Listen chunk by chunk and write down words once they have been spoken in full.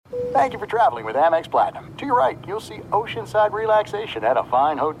Thank you for traveling with Amex Platinum. To your right, you'll see oceanside relaxation at a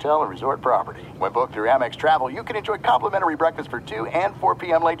fine hotel and resort property. When booked through Amex Travel, you can enjoy complimentary breakfast for 2 and 4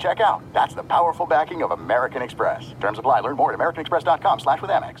 p.m. late checkout. That's the powerful backing of American Express. Terms apply. Learn more at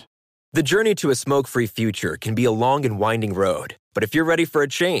americanexpress.com/withAmex. The journey to a smoke-free future can be a long and winding road. But if you're ready for a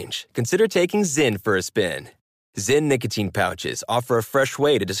change, consider taking Zyn for a spin. Zyn nicotine pouches offer a fresh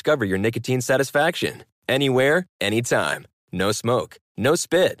way to discover your nicotine satisfaction. Anywhere, anytime. No smoke, no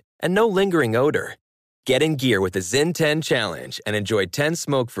spit, and no lingering odor. Get in gear with the Zyn 10 Challenge and enjoy 10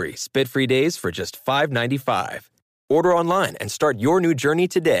 smoke-free, spit-free days for just $5.95. Order online and start your new journey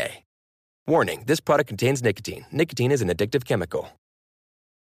today. Warning, this product contains nicotine. Nicotine is an addictive chemical.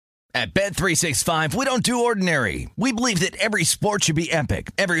 At Bet365, we don't do ordinary. We believe that every sport should be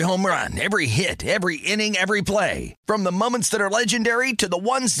epic. Every home run, every hit, every inning, every play. From the moments that are legendary to the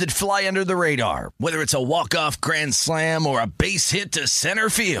ones that fly under the radar. Whether it's a walk-off grand slam or a base hit to center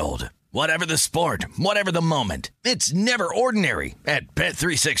field. Whatever the sport, whatever the moment. It's never ordinary at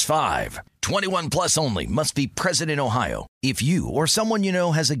Bet365. 21 plus only. Must be present in Ohio. If you or someone you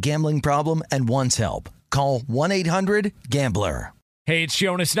know has a gambling problem and wants help, call 1-800-GAMBLER. Hey, it's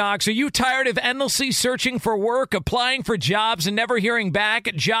Jonas Knox. Are you tired of endlessly searching for work, applying for jobs, and never hearing back?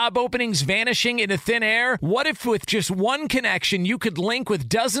 Job openings vanishing into thin air? What if with just one connection, you could link with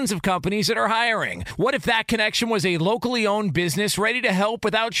dozens of companies that are hiring? What if that connection was a locally owned business ready to help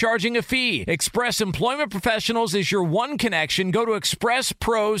without charging a fee? Express Employment Professionals is your one connection. Go to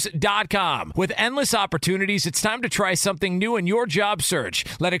expresspros.com. With endless opportunities, it's time to try something new in your job search.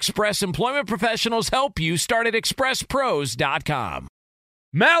 Let Express Employment Professionals help you. Start at expresspros.com.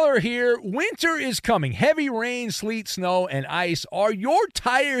 Maller here. Winter is coming. Heavy rain, sleet, snow, and ice. Are your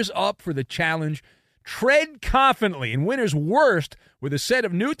tires up for the challenge? Tread confidently in winter's worst with a set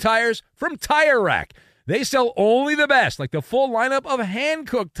of new tires from Tire Rack. They sell only the best, like the full lineup of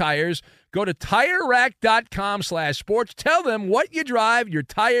hand-cooked tires. Go to TireRack.com/sports. Tell them what you drive. Your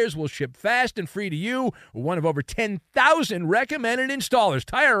tires will ship fast and free to you. One of over 10,000 recommended installers.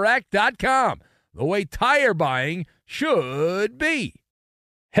 TireRack.com. The way tire buying should be.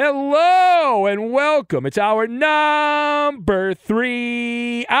 Hello and welcome. It's hour number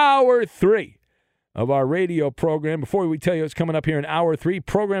 3 of our radio program. Before we tell you what's coming up here in hour 3,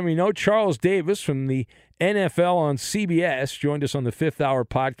 programming note, Charles Davis from the NFL on CBS joined us on the 5th Hour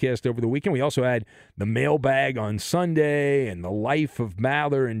podcast over the weekend. We also had the mailbag on Sunday and the life of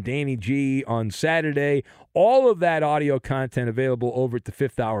Maller and Danny G on Saturday. All of that audio content available over at the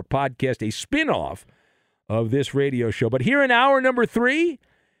 5th Hour podcast, a spinoff of this radio show. But here in hour number 3,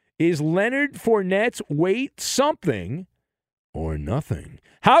 is Leonard Fournette's weight something or nothing?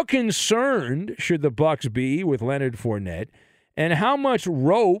 How concerned should the Bucs be with Leonard Fournette? And how much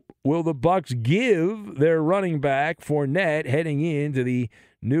rope will the Bucs give their running back Fournette heading into the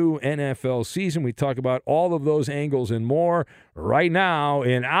new NFL season? We talk about all of those angles and more right now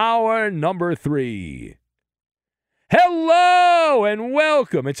in hour number 3. Hello and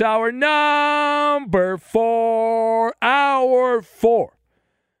welcome. It's hour number 4. Hour 4.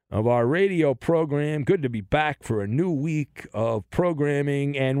 Of our radio program. Good to be back for a new week of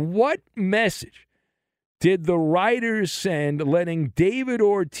programming. And what message did the writers send letting David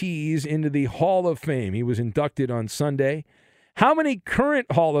Ortiz into the Hall of Fame? He was inducted on Sunday. How many current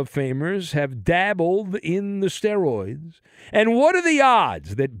Hall of Famers have dabbled in the steroids? And what are the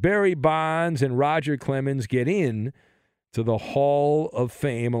odds that Barry Bonds and Roger Clemens get in to the Hall of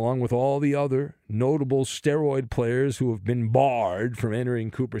Fame, along with all the other notable steroid players who have been barred from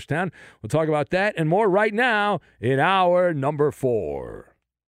entering Cooperstown? We'll talk about that and more right now in hour number 4.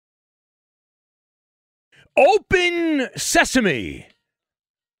 Open Sesame.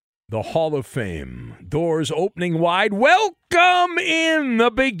 The Hall of Fame. Doors opening wide. Welcome in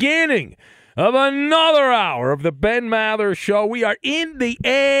the beginning of another hour of the Ben Maller Show. We are in the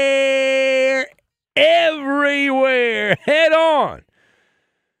air everywhere, head on,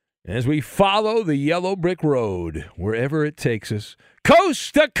 as we follow the yellow brick road wherever it takes us,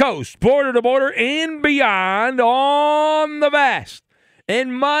 coast to coast, border to border, and beyond, on the vast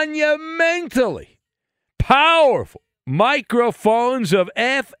and monumentally powerful microphones of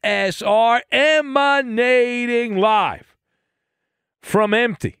FSR, emanating live from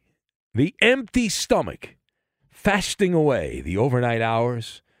the empty stomach, fasting away the overnight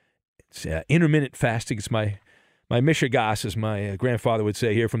hours. It's intermittent fasting. It's my mishigas, as my grandfather would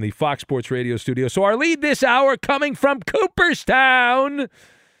say, here from the Fox Sports Radio studio. So our lead this hour coming from Cooperstown.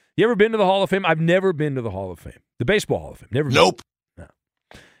 You ever been to the Hall of Fame? I've never been to the Hall of Fame. The Baseball Hall of Fame. Never been. Nope. No.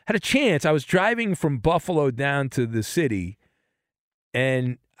 Had a chance. I was driving from Buffalo down to the city,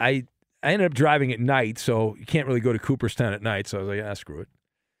 and I ended up driving at night, so you can't really go to Cooperstown at night. So I was like, screw it.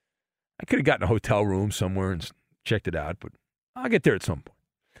 I could have gotten a hotel room somewhere and checked it out, but I'll get there at some point.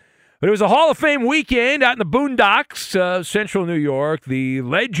 But it was a Hall of Fame weekend out in the boondocks, central New York. The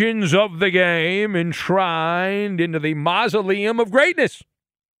legends of the game enshrined into the Mausoleum of Greatness.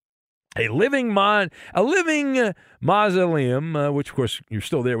 A living mausoleum, which, of course, you're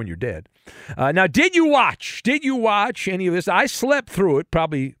still there when you're dead. Now, did you watch any of this? I slept through it.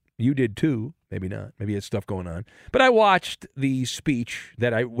 Probably you did, too. Maybe not. Maybe you had stuff going on. But I watched the speech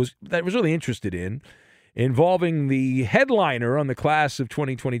that I was really interested in, involving the headliner on the class of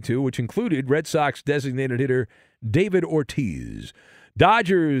 2022, which included Red Sox designated hitter David Ortiz,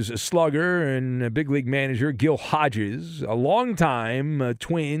 Dodgers slugger and big league manager Gil Hodges, a longtime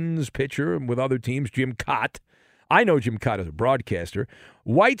Twins pitcher with other teams, Jim Kaat. I know Jim Kaat as a broadcaster.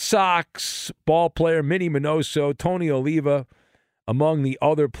 White Sox ball player Minnie Minoso, Tony Oliva, among the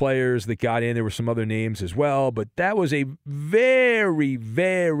other players that got in. There were some other names as well, but that was a very,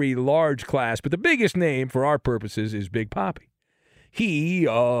 very large class. But the biggest name for our purposes is Big Papi. He,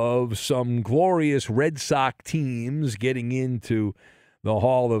 of some glorious Red Sox teams getting into the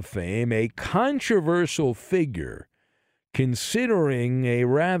Hall of Fame, a controversial figure considering a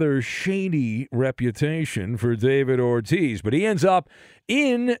rather shady reputation for David Ortiz. But he ends up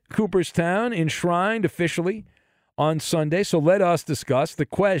in Cooperstown, enshrined officially on Sunday. So let us discuss the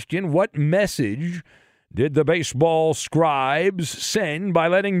question, what message did the baseball scribes send by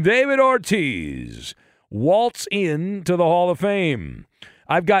letting David Ortiz waltz into the Hall of Fame?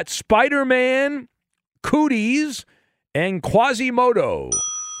 I've got Spider-Man, Cooties, and Quasimodo.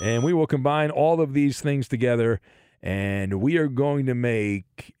 And we will combine all of these things together, and we are going to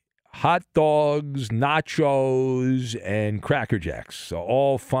make hot dogs, nachos, and Cracker Jacks. So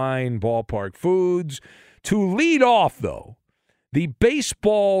all fine ballpark foods. To lead off, though, the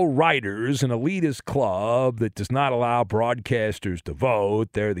Baseball Writers, an elitist club that does not allow broadcasters to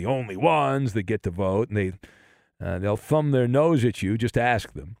vote. They're the only ones that get to vote, and they'll thumb their nose at you. Just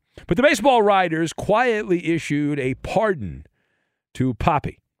ask them. But the Baseball Writers quietly issued a pardon to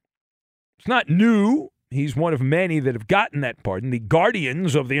Papi. It's not new. He's one of many that have gotten that pardon. The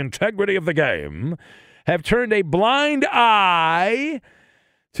guardians of the integrity of the game have turned a blind eye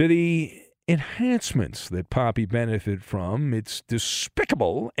to the enhancements that Papi benefited from. It's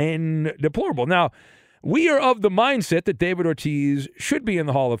despicable and deplorable. Now, we are of the mindset that David Ortiz should be in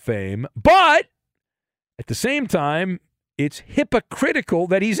the Hall of Fame, but at the same time, it's hypocritical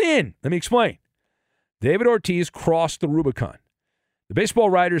that he's in. Let me explain. David Ortiz crossed the Rubicon. The Baseball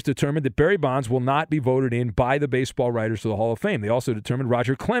Writers determined that Barry Bonds will not be voted in by the Baseball Writers to the Hall of Fame. They also determined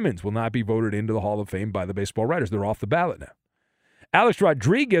Roger Clemens will not be voted into the Hall of Fame by the Baseball Writers. They're off the ballot now. Alex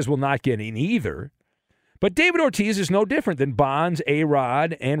Rodriguez will not get in either. But David Ortiz is no different than Bonds,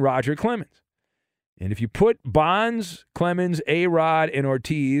 A-Rod, and Roger Clemens. And if you put Bonds, Clemens, A-Rod, and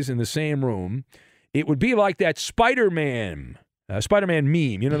Ortiz in the same room, it would be like that Spider-Man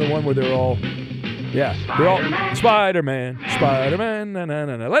meme. You know, the one where they're all Spider-Man,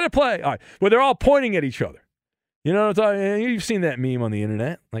 na-na-na-na. Let it play. All right, where they're all pointing at each other. You know what I'm talking? You've seen that meme on the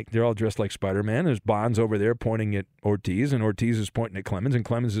internet. Like, they're all dressed like Spider-Man. There's Bonds over there pointing at Ortiz, and Ortiz is pointing at Clemens, and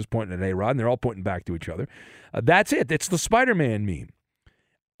Clemens is pointing at A-Rod, and they're all pointing back to each other. That's it. It's the Spider-Man meme.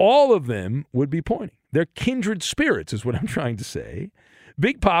 All of them would be pointing. They're kindred spirits, is what I'm trying to say.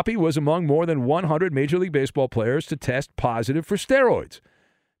 Big Papi was among more than 100 Major League Baseball players to test positive for steroids.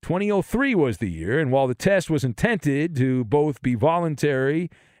 2003 was the year, and while the test was intended to both be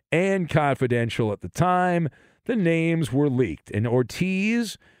voluntary and confidential at the time, the names were leaked, and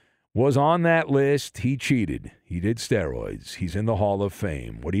Ortiz was on that list. He cheated. He did steroids. He's in the Hall of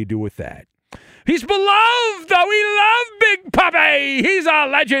Fame. What do you do with that? He's beloved. Oh, we love Big Papi. He's a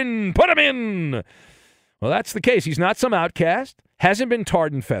legend. Put him in. Well, that's the case. He's not some outcast. Hasn't been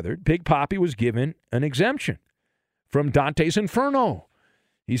tarred and feathered. Big Papi was given an exemption from Dante's Inferno.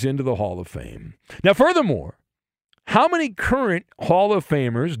 He's into the Hall of Fame. Now, furthermore, how many current Hall of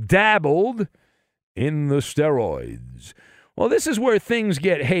Famers dabbled in the steroids? Well, this is where things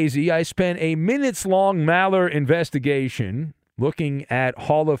get hazy. I spent a minutes-long Maller investigation looking at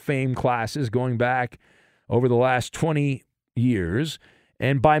Hall of Fame classes going back over the last 20 years.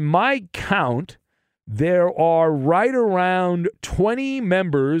 And by my count, there are right around 20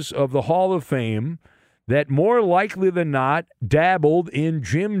 members of the Hall of Fame that more likely than not dabbled in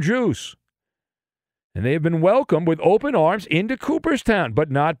Jim Juice. And they have been welcomed with open arms into Cooperstown, but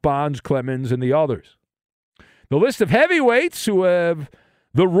not Bonds, Clemens, and the others. The list of heavyweights who have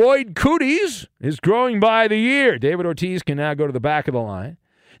the roid cooties is growing by the year. David Ortiz can now go to the back of the line.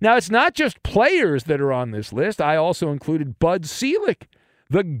 Now, it's not just players that are on this list. I also included Bud Selig,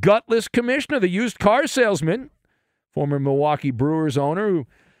 the gutless commissioner, the used car salesman, former Milwaukee Brewers owner, who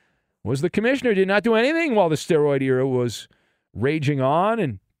was the commissioner. Did not do anything while the steroid era was raging on.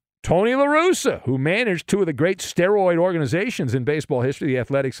 And Tony La Russa, who managed two of the great steroid organizations in baseball history, the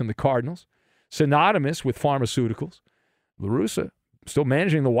Athletics and the Cardinals, synonymous with pharmaceuticals. La Russa still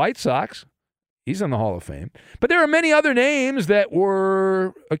managing the White Sox. He's in the Hall of Fame. But there are many other names that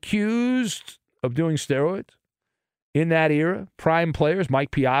were accused of doing steroids in that era. Prime players, Mike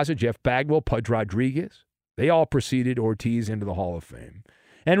Piazza, Jeff Bagwell, Pudge Rodriguez. They all preceded Ortiz into the Hall of Fame.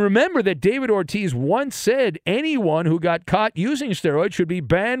 And remember that David Ortiz once said anyone who got caught using steroids should be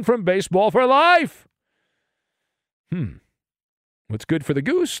banned from baseball for life. What's good for the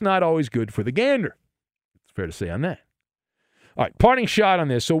goose, not always good for the gander. It's fair to say on that. All right, parting shot on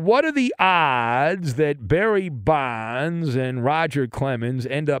this. So what are the odds that Barry Bonds and Roger Clemens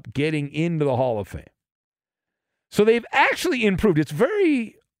end up getting into the Hall of Fame? So they've actually improved. It's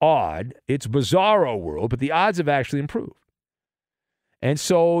very odd. It's bizarro world, but the odds have actually improved. And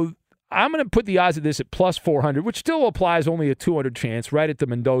so I'm going to put the odds of this at plus 400, which still applies only a 200 chance right at the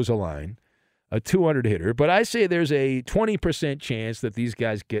Mendoza line, a 200 hitter. But I say there's a 20% chance that these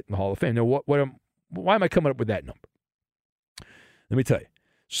guys get in the Hall of Fame. Now, why am I coming up with that number? Let me tell you.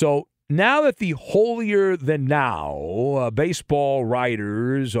 So now that the holier-than-now baseball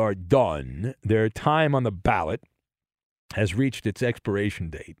writers are done, their time on the ballot has reached its expiration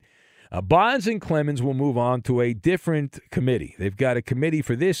date. Bonds and Clemens will move on to a different committee. They've got a committee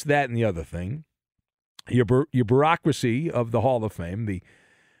for this, that, and the other thing. Your bureaucracy of the Hall of Fame, the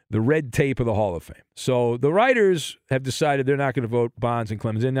red tape of the Hall of Fame. So the writers have decided they're not going to vote Bonds and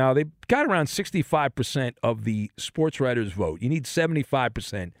Clemens in. Now, they've got around 65% of the sports writers vote. You need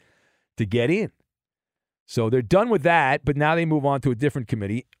 75% to get in. So they're done with that, but now they move on to a different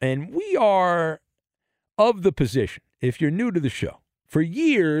committee. And we are of the position, if you're new to the show, for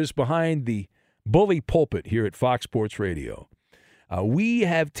years behind the bully pulpit here at Fox Sports Radio, we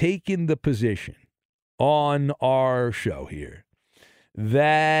have taken the position on our show here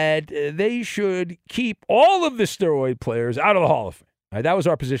that they should keep all of the steroid players out of the Hall of Fame. Right, that was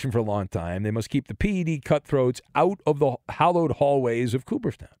our position for a long time. They must keep the PED cutthroats out of the hallowed hallways of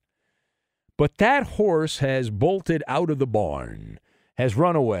Cooperstown. But that horse has bolted out of the barn, has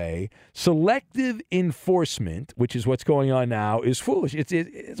run away. Selective enforcement, which is what's going on now, is foolish. It's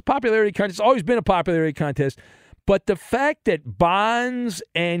a popularity contest. It's always been a popularity contest. But the fact that Bonds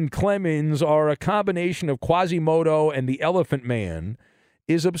and Clemens are a combination of Quasimodo and the Elephant Man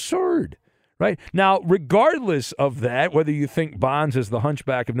is absurd, right? Now, regardless of that, whether you think Bonds is the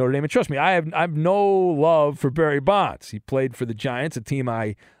hunchback of Notre Dame, and trust me, I have no love for Barry Bonds. He played for the Giants, a team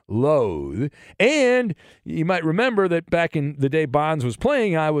I loathe. And you might remember that back in the day Bonds was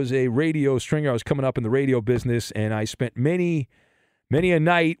playing, I was a radio stringer. I was coming up in the radio business, and I spent many a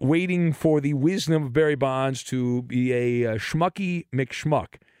night waiting for the wisdom of Barry Bonds to be a schmucky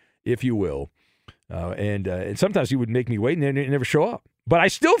McSchmuck, if you will. And sometimes he would make me wait and never show up. But I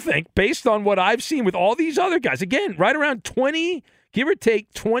still think, based on what I've seen with all these other guys, again, right around 20, give or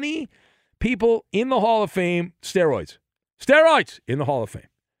take 20 people in the Hall of Fame, steroids in the Hall of Fame.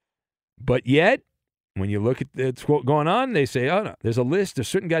 But yet, when you look at what's going on, they say, oh, no, there's a list of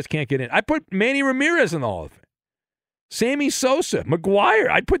certain guys can't get in. I put Manny Ramirez in the Hall of Fame. Sammy Sosa, McGuire,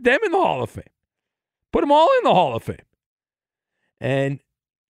 I'd put them in the Hall of Fame. Put them all in the Hall of Fame. And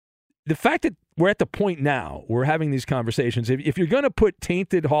the fact that we're at the point now, we're having these conversations, if you're going to put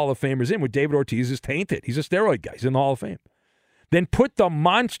tainted Hall of Famers in, where David Ortiz is tainted, he's a steroid guy, he's in the Hall of Fame, then put the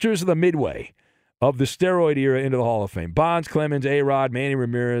monsters of the midway of the steroid era into the Hall of Fame. Bonds, Clemens, A-Rod, Manny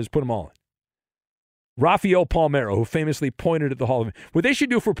Ramirez, put them all in. Rafael Palmeiro, who famously pointed at the Hall of Fame. What they should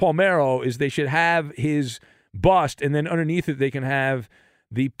do for Palmeiro is they should have his bust, and then underneath it they can have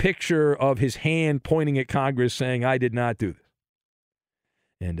the picture of his hand pointing at Congress saying, I did not do this.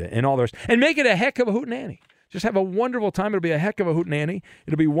 And all the rest. And make it a heck of a hootenanny. Just have a wonderful time. It'll be a heck of a hootenanny.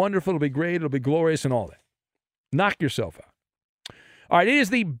 It'll be wonderful. It'll be great. It'll be glorious and all that. Knock yourself out. All right, it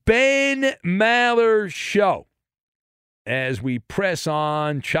is the Ben Maller Show as we press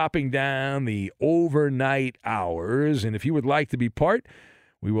on, chopping down the overnight hours. And if you would like to be part,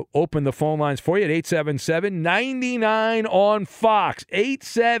 we will open the phone lines for you at 877-99 on Fox.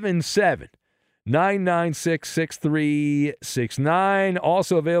 877-996-6369.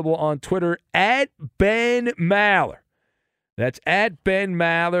 Also available on Twitter at Ben Maller. That's at Ben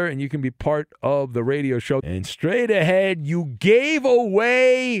Maller, and you can be part of the radio show. And straight ahead, you gave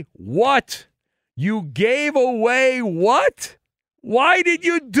away what? You gave away what? Why did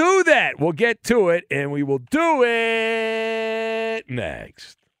you do that? We'll get to it, and we will do it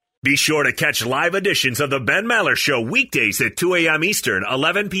next. Be sure to catch live editions of the Ben Maller Show weekdays at 2 a.m. Eastern,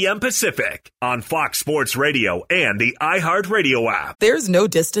 11 p.m. Pacific on Fox Sports Radio and the iHeartRadio app. There's no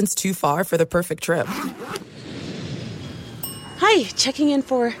distance too far for the perfect trip. Hi, checking in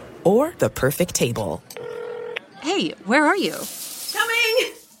for... Or the perfect table. Hey, where are you?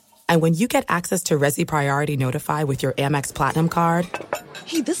 Coming! And when you get access to Resi Priority Notify with your Amex Platinum card...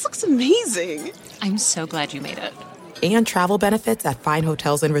 Hey, this looks amazing. I'm so glad you made it. And travel benefits at fine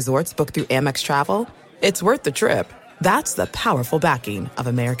hotels and resorts booked through Amex Travel, it's worth the trip. That's the powerful backing of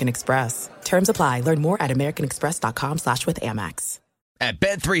American Express. Terms apply. Learn more at americanexpress.com/withAmex. At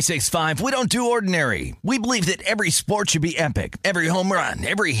Bet365, we don't do ordinary. We believe that every sport should be epic. Every home run,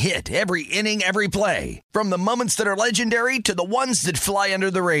 every hit, every inning, every play. From the moments that are legendary to the ones that fly under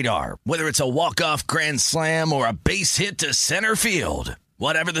the radar. Whether it's a walk-off grand slam or a base hit to center field.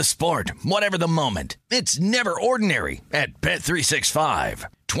 Whatever the sport, whatever the moment, it's never ordinary at Bet365.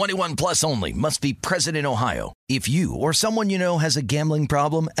 21 plus only. Must be present in Ohio. If you or someone you know has a gambling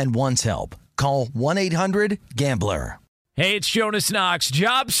problem and wants help, call 1-800-GAMBLER. Hey, it's Jonas Knox.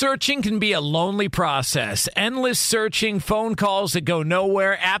 Job searching can be a lonely process. Endless searching, phone calls that go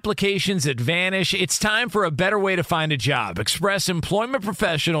nowhere, applications that vanish. It's time for a better way to find a job. Express Employment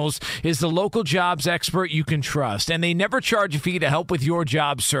Professionals is the local jobs expert you can trust, and they never charge a fee to help with your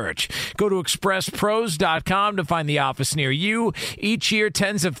job search. Go to expresspros.com to find the office near you. Each year,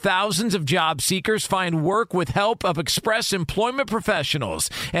 tens of thousands of job seekers find work with help of Express Employment Professionals,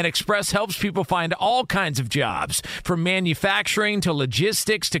 and Express helps people find all kinds of jobs, from manufacturing to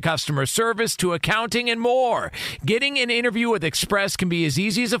logistics to customer service to accounting and more. Getting an interview with Express can be as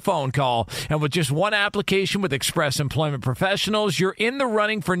easy as a phone call, and with just one application with Express Employment Professionals, you're in the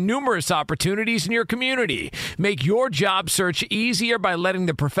running for numerous opportunities in your community. Make your job search easier by letting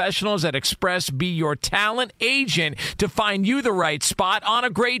the professionals at Express be your talent agent to find you the right spot on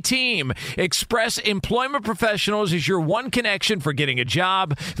a great team. Express Employment Professionals is your one connection for getting a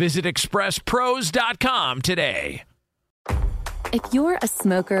job. Visit expresspros.com today. If you're a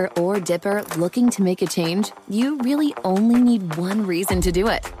smoker or dipper looking to make a change, you really only need one reason to do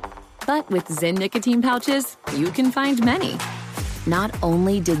it. But with Zyn nicotine pouches, you can find many. Not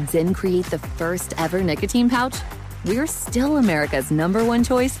only did Zyn create the first ever nicotine pouch, we're still America's #1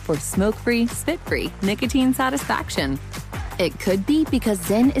 choice for smoke-free, spit-free nicotine satisfaction. It could be because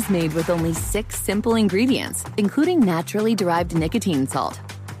Zyn is made with only 6 simple ingredients, including naturally derived nicotine salt.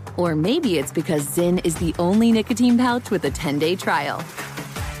 Or maybe it's because Zyn is the only nicotine pouch with a 10-day trial.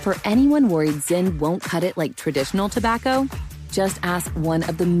 For anyone worried Zyn won't cut it like traditional tobacco, just ask one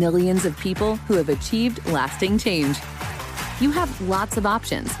of the millions of people who have achieved lasting change. You have lots of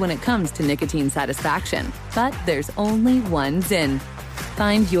options when it comes to nicotine satisfaction, but there's only one Zyn.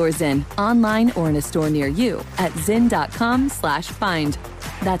 Find your Zyn online or in a store near you at zyn.com/find.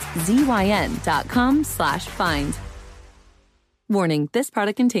 That's ZYN.com/find. Warning, this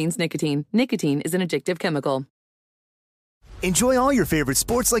product contains nicotine. Nicotine is an addictive chemical. Enjoy all your favorite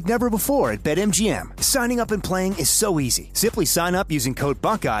sports like never before at BetMGM. Signing up and playing is so easy. Simply sign up using code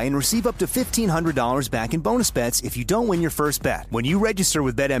Buckeye and receive up to $1,500 back in bonus bets if you don't win your first bet. When you register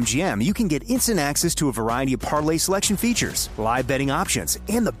with BetMGM, you can get instant access to a variety of parlay selection features, live betting options,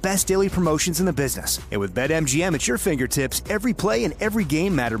 and the best daily promotions in the business. And with BetMGM at your fingertips, every play and every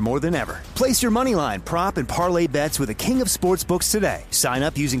game matter more than ever. Place your moneyline, prop, and parlay bets with the king of sportsbooks today. Sign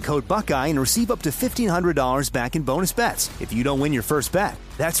up using code Buckeye and receive up to $1,500 back in bonus bets if you don't win your first bet.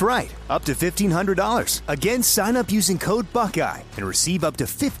 That's right, up to $1,500. Again, sign up using code Buckeye and receive up to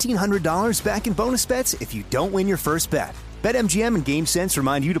 $1,500 back in bonus bets if you don't win your first bet. BetMGM and GameSense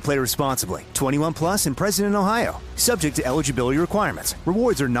remind you to play responsibly. 21 plus and present in Ohio. Subject to eligibility requirements.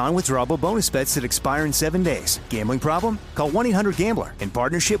 Rewards are non-withdrawable bonus bets that expire in 7 days. Gambling problem? Call 1-800-GAMBLER in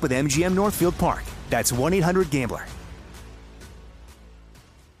partnership with MGM Northfield Park. That's 1-800-GAMBLER.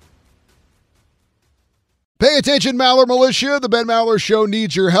 Pay attention, Maller Militia. The Ben Maller Show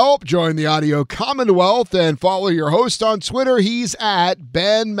needs your help. Join the audio Commonwealth and follow your host on Twitter. He's at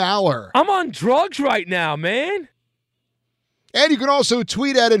Ben Maller. I'm on drugs right now, man. And you can also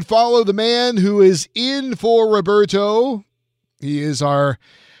tweet at and follow the man who is in for Roberto. He is our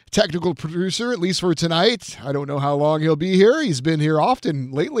technical producer, at least for tonight. I don't know how long he'll be here. He's been here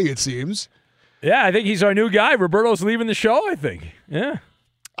often lately, it seems. Yeah, I think he's our new guy. Roberto's leaving the show, I think. Yeah.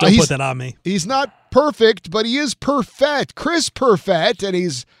 Don't put that on me. He's not perfect, but he is perfect. Chris Perfett, and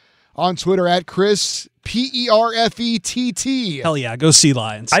he's on Twitter at Chris, P-E-R-F-E-T-T. Hell yeah, go Sea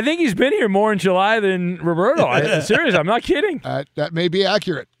Lions. I think he's been here more in July than Roberto. Serious, I'm not kidding. That may be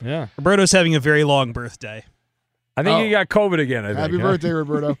accurate. Yeah. Roberto's having a very long birthday. I think he got COVID again, I think. Happy birthday,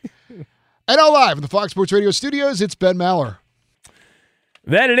 Roberto. And now live in the Fox Sports Radio studios, it's Ben Maller.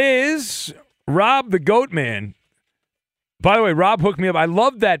 That it is Rob the Goat Man. By the way, Rob hooked me up. I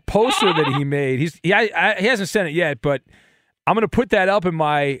love that poster that he made. He hasn't sent it yet, but I'm going to put that up in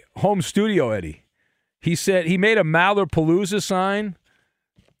my home studio, Eddie. He said he made a Mallerpalooza sign.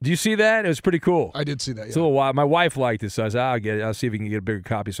 Do you see that? It was pretty cool. I did see that, yeah. It's a little wild. My wife liked it, so I said, I'll get it. I'll see if we can get a bigger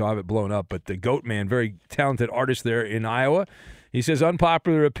copy, so I'll have it blown up. But the Goat Man, very talented artist there in Iowa. He says,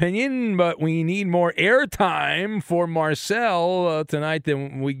 unpopular opinion, but we need more airtime for Marcel tonight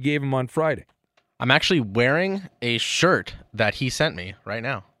than we gave him on Friday. I'm actually wearing a shirt that he sent me right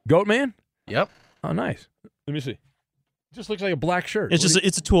now. Goat Man? Yep. Oh, nice. Let me see. It just looks like a black shirt. It's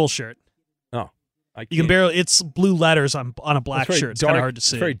it's a Tool shirt. Oh. You can barely. It's blue letters on a black shirt. It's kind of hard to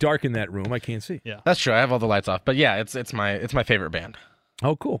see. It's very dark in that room. I can't see. Yeah, that's true. I have all the lights off, but yeah, it's my favorite band.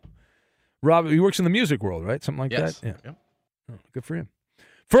 Oh, cool. Rob, he works in the music world, right? Something like yes. that. Yeah. Yep. Oh, good for him.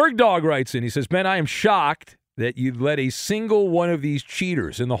 Ferg Dog writes in. He says, "Ben, I am shocked that you let a single one of these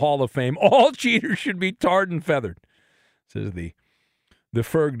cheaters in the Hall of Fame. All cheaters should be tarred and feathered." Says the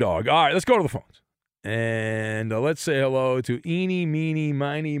Ferg Dog. All right, let's go to the phones. And let's say hello to Eeny, Meeny,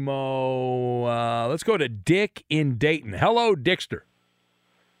 Miny, Mo. Let's go to Dick in Dayton. Hello, Dickster.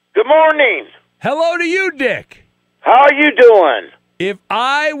 Good morning. Hello to you, Dick. How are you doing? If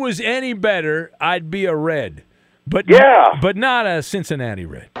I was any better, I'd be a Red. But but not a Cincinnati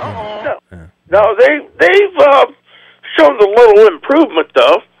Red. No, they've shown a little improvement,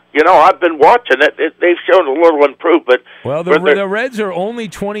 though. You know, I've been watching it. They've shown a little improvement. Well, the Reds are only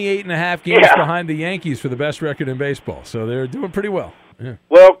 28.5 games behind the Yankees for the best record in baseball, so they're doing pretty well. Yeah.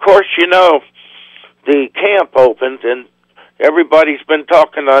 Well, of course, you know, the camp opened, and everybody's been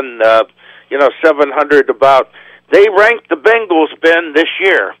talking on, 700 about they ranked the Bengals, Ben, this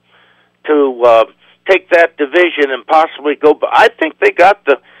year to take that division and possibly go. I think they got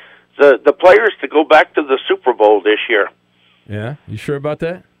the players to go back to the Super Bowl this year. Yeah, you sure about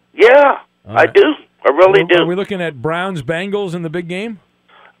that? Yeah, I do. I really do. Are we looking at Browns-Bengals in the big game?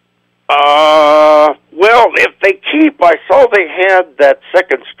 Well, if they keep, I saw they had that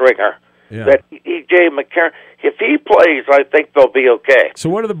second stringer, that E.J. McCarron. If he plays, I think they'll be okay. So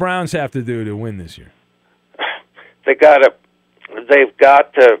what do the Browns have to do to win this year? They've got to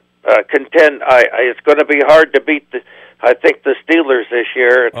contend. It's going to be hard to beat the Steelers this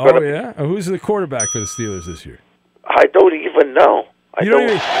year. Who's the quarterback for the Steelers this year? I don't even know. Here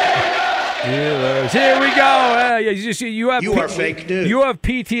we go. You are fake news. You have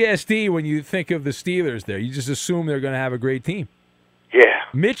PTSD when you think of the Steelers there. You just assume they're going to have a great team. Yeah.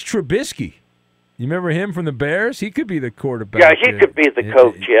 Mitch Trubisky. You remember him from the Bears? He could be the quarterback. Yeah, he could be the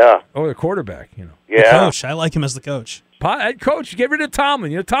coach, yeah. Oh, the quarterback, Yeah. The coach. I like him as the coach. Coach, get rid of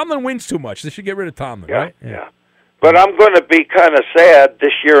Tomlin. Tomlin wins too much. They should get rid of Tomlin, right? Yeah. But I'm going to be kind of sad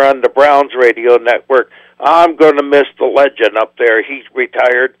this year on the Browns radio network. I'm going to miss the legend up there. He's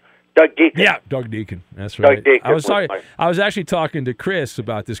retired. Doug Deacon. Yeah, Doug Deacon. That's right. Doug Deacon I was actually talking to Chris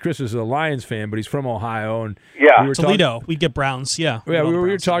about this. Chris is a Lions fan, but he's from Ohio. And Toledo. We get Browns, yeah. Yeah, we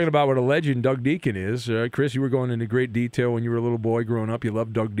were talking about what a legend Doug Deacon is. Chris, you were going into great detail when you were a little boy growing up. You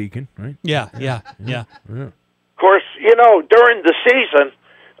loved Doug Deacon, right? Yeah. Of course, during the season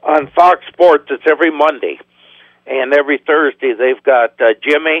on Fox Sports, it's every Monday. And every Thursday they've got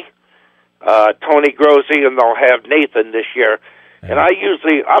Jimmy, Tony Grossi, and they'll have Nathan this year. And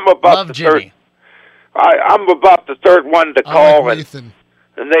I'm about the third. I'm about the third one to call, and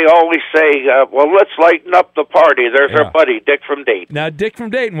they always say, "Well, let's lighten up the party." There's our buddy Dick from Dayton. Now, Dick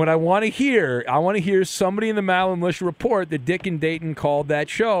from Dayton. What I want to hear somebody in the Malin Militia report that Dick in Dayton called that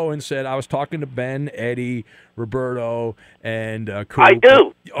show and said, "I was talking to Ben, Eddie, Roberto, and Coop." I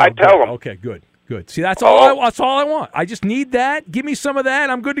do. I tell them. Okay, good. See, that's all. That's all I want. I just need that. Give me some of that.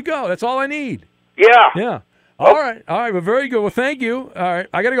 I'm good to go. That's all I need. Yeah. All right. Well, very good. Well, thank you. All right,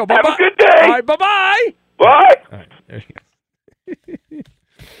 I gotta go. Bye-bye. Have a good day. All right, bye-bye. Bye. All right, there you go.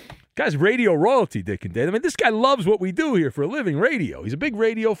 Guy's radio royalty, Dick and Dave. I mean, this guy loves what we do here for a living, radio. He's a big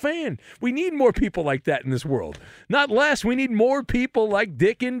radio fan. We need more people like that in this world. Not less. We need more people like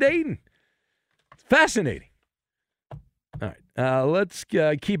Dick and Dayton. It's fascinating. All right, let's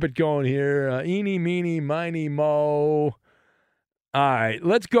keep it going here. Eeny, meeny, miny, mo. All right,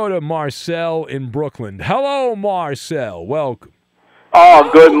 let's go to Marcel in Brooklyn. Hello, Marcel. Welcome. Oh,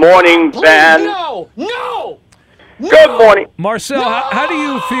 good morning, Ben. No! Good morning. Marcel, how do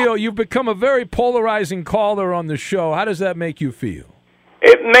you feel? You've become a very polarizing caller on the show. How does that make you feel?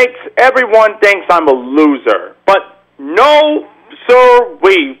 It makes everyone thinks I'm a loser. But no, sir,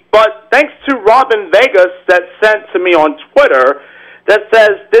 But thanks to Robin Vegas that sent to me on Twitter that says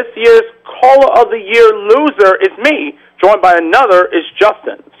this year's Caller of the Year loser is me, joined by another is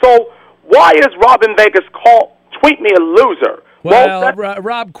Justin. So why is Robin Vegas tweet me a loser? Well,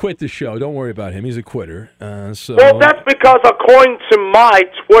 Rob quit the show. Don't worry about him. He's a quitter. Well, that's because according to my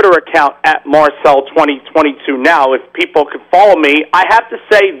Twitter account at Marcel2022 now, if people can follow me, I have to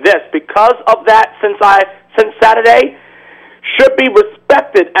say this. Because of that, since Saturday, should be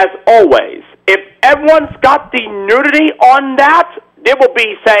respected as always. If everyone's got the nudity on that, they will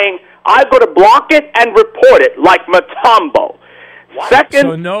be saying, I'm going to block it and report it like Matumbo. Second,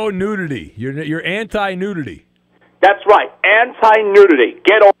 so no nudity. You're anti-nudity. That's right. Anti-nudity.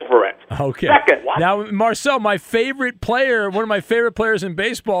 Get over it. Okay. Second. Now, Marcel, one of my favorite players in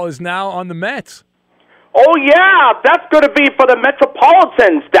baseball is now on the Mets. Oh, yeah. That's going to be for the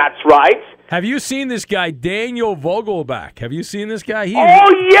Metropolitans. That's right. Have you seen this guy, Daniel Vogelbach? Have you seen this guy?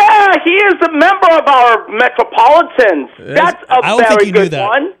 Oh, yeah. He is a member of our Metropolitans. That's a very good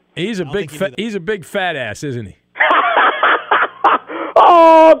one. He's a big fat ass, isn't he?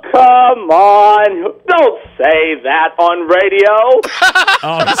 Oh, come on. Don't say that on radio.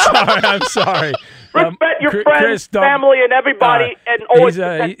 Oh, I'm sorry. Respect your friends, family, and everybody, and always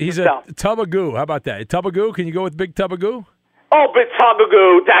protect yourself. A tub of goo. How about that? A tub of goo? Can you go with big tub of goo? Oh, big tub of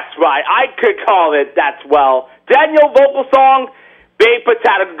goo. That's right. I could call it that well. Daniel vocal song, Big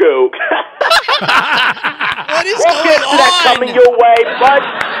Potato Goo. What is we'll get to that coming your way, but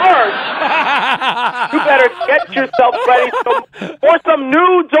first, you better get yourself ready for some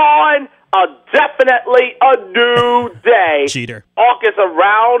new dawn, definitely a new day. Cheater. August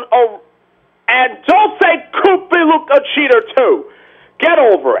around, and don't say Koopy Luke a cheater too. Get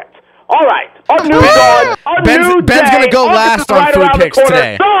over it. All right, a new dawn, a new day. Ben's going to go last on right food picks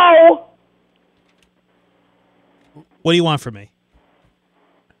today. So, what do you want from me?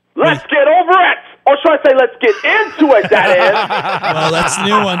 Let's get over it. Or should I say let's get into it, that is. Well, that's the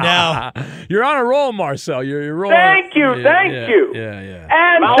new one now. You're on a roll, Marcel. You're rolling. Thank you. Yeah.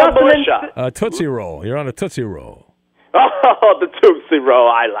 And Tootsie Roll. You're on a Tootsie Roll. Oh, the Tootsie Roll.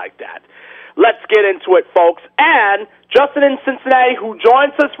 I like that. Let's get into it, folks. And Justin in Cincinnati, who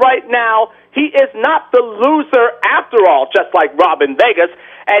joins us right now, he is not the loser after all, just like Rob in Vegas,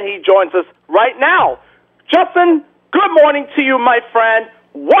 and he joins us right now. Justin, good morning to you, my friend.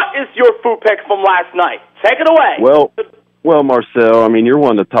 What is your food pick from last night? Take it away. Well, Marcel, I mean, you're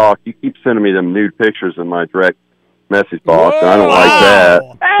one to talk. You keep sending me them nude pictures in my direct message box, and I don't like that.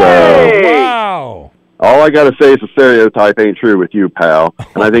 Hey! So, wow. All I got to say is the stereotype ain't true with you, pal.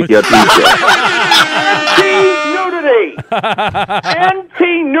 And I think you have Anti-nudity.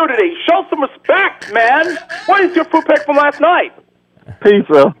 Anti-nudity. Show some respect, man. What is your food pick from last night?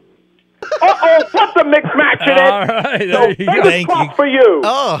 Pizza. Uh-oh, what's a mixed match in it? All right, so fingers crossed for you.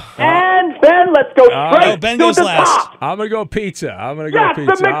 Oh. And Ben, let's go straight Ben to goes the last. top. I'm going to go pizza. Yes, the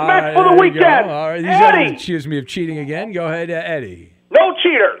mixed match for the weekend. All right, Eddie. Accuse me of cheating again. Go ahead, Eddie. No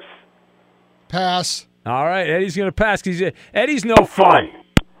cheaters. Pass. All right, Eddie's going to pass because Eddie's no fun.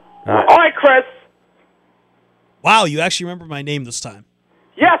 All right, Chris. Wow, you actually remember my name this time.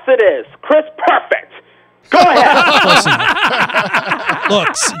 Yes, it is. Chris Perfect. Go ahead. Look,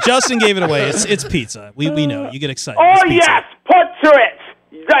 Justin gave it away. It's pizza. We know. You get excited. Oh, yes. Put to it.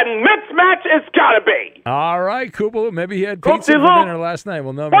 The mixed match it's got to be. All right, Kubel. Maybe he had pizza for dinner last night.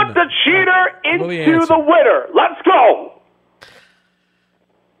 We'll never Put know. the cheater into the winner. Let's go.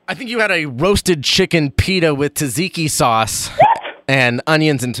 I think you had a roasted chicken pita with tzatziki sauce and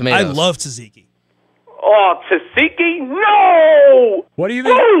onions and tomatoes. I love tzatziki. Oh, tzatziki? No! What do you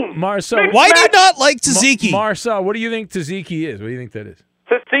think, Boom! Marcel? Why do you not like tzatziki? Marcel, what do you think tzatziki is? What do you think that is?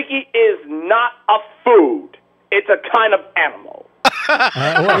 Tzatziki is not a food. It's a kind of animal.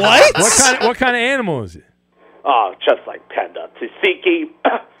 What? What kind of animal is it? Oh, just like panda. Tzatziki.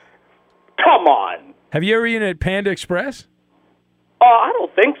 Come on. Have you ever eaten at Panda Express? I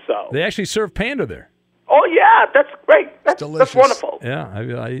don't think so. They actually serve panda there. Oh, yeah. That's great. That's wonderful. Yeah.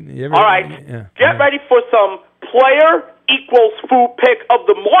 All right. Get ready for some player equals food pick of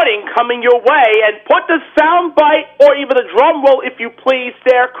the morning coming your way. And put the sound bite or even a drum roll, if you please,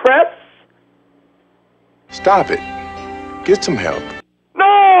 there, Chris. Stop it. Get some help.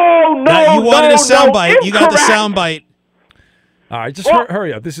 No, you wanted a sound bite. You got the sound bite. All right, just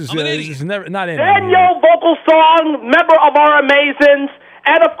hurry up. This is never not ending. Daniel Vocal Song, member of our Amazins,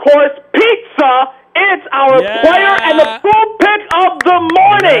 and of course, pizza. It's our player and the food pick of the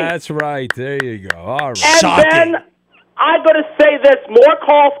morning. That's right. There you go. All right. And then I'm going to say this: more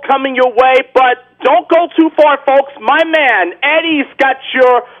calls coming your way, but don't go too far, folks. My man Eddie's got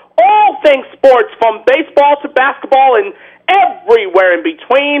your all things sports, from baseball to basketball and everywhere in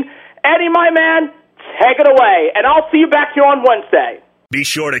between. Eddie, my man, take it away, and I'll see you back here on Wednesday. Be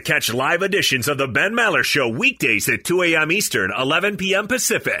sure to catch live editions of the Ben Maller Show weekdays at 2 a.m. Eastern, 11 p.m.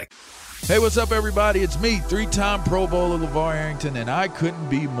 Pacific. Hey, what's up, everybody? It's me, three-time Pro Bowler LeVar Arrington, and I couldn't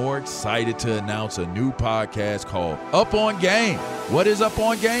be more excited to announce a new podcast called Up On Game. What is Up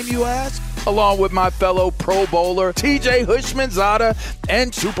On Game, you ask? Along with my fellow Pro Bowler, TJ Houshmandzadeh,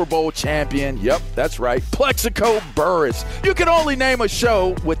 and Super Bowl champion, yep, that's right, Plexico Burress. You can only name a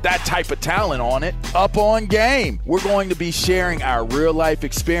show with that type of talent on it. Up On Game. We're going to be sharing our real-life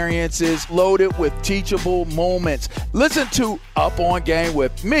experiences loaded with teachable moments. Listen to Up On Game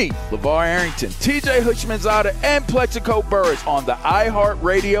with me, LeVar Arrington, TJ Houshmandzadeh, and Plexico Burress on the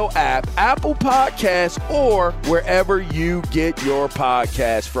iHeartRadio app, Apple Podcasts, or wherever you get your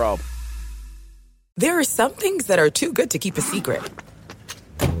podcasts from. There are some things that are too good to keep a secret.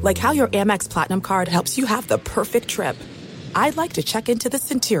 Like how your Amex Platinum card helps you have the perfect trip. I'd like to check into the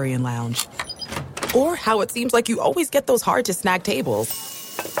Centurion Lounge. Or how it seems like you always get those hard-to-snag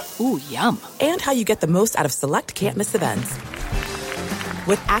tables. Ooh, yum. And how you get the most out of select can't-miss events.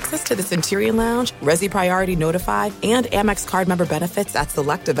 With access to the Centurion Lounge, Resi Priority Notified, and Amex card member benefits at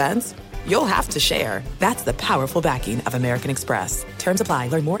select events, you'll have to share. That's the powerful backing of American Express. Terms apply.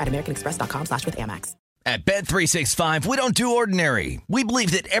 Learn more at americanexpress.com/withAmex. At Bet365, we don't do ordinary. We believe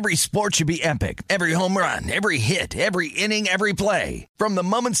that every sport should be epic. Every home run, every hit, every inning, every play. From the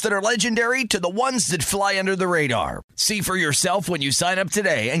moments that are legendary to the ones that fly under the radar. See for yourself when you sign up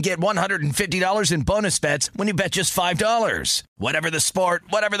today and get $150 in bonus bets when you bet just $5. Whatever the sport,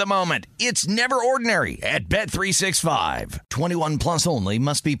 whatever the moment, it's never ordinary at Bet365. 21 plus only.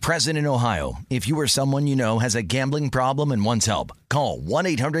 Must be present in Ohio. If you or someone you know has a gambling problem and wants help, call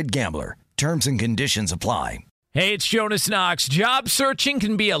 1-800-GAMBLER. Terms and conditions apply. Hey, it's Jonas Knox. Job searching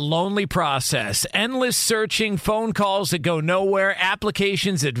can be a lonely process. Endless searching, phone calls that go nowhere,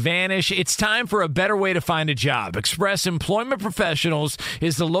 applications that vanish. It's time for a better way to find a job. Express Employment Professionals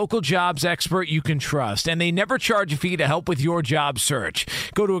is the local jobs expert you can trust, and they never charge a fee to help with your job search.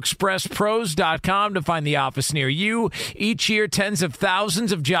 Go to expresspros.com to find the office near you. Each year, tens of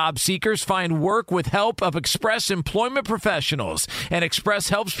thousands of job seekers find work with help of Express Employment Professionals, and Express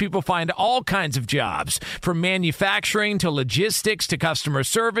helps people find all kinds of jobs, from manufacturing to logistics to customer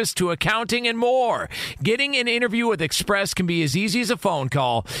service to accounting and more. Getting an interview with Express can be as easy as a phone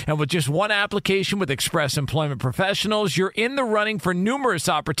call, and with just one application with Express Employment Professionals, you're in the running for numerous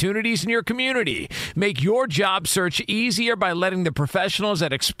opportunities in your community. Make your job search easier by letting the professionals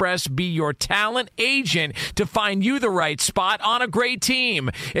at Express be your talent agent to find you the right spot on a great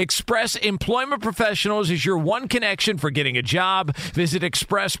team. Express Employment Professionals is your one connection for getting a job. Visit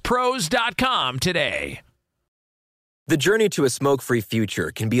expresspros.com today. The journey to a smoke-free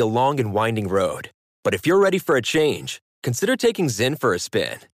future can be a long and winding road. But if you're ready for a change, consider taking Zyn for a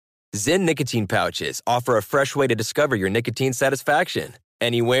spin. Zyn nicotine pouches offer a fresh way to discover your nicotine satisfaction.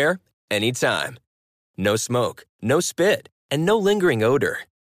 Anywhere, anytime. No smoke, no spit, and no lingering odor.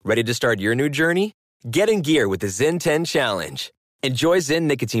 Ready to start your new journey? Get in gear with the Zyn 10 Challenge. Enjoy Zyn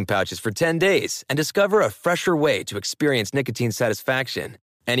nicotine pouches for 10 days and discover a fresher way to experience nicotine satisfaction.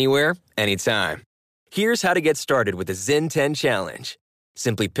 Anywhere, anytime. Here's how to get started with the Zyn 10 Challenge.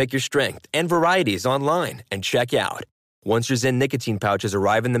 Simply pick your strength and varieties online and check out. Once your Zyn nicotine pouches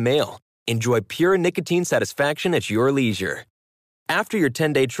arrive in the mail, enjoy pure nicotine satisfaction at your leisure. After your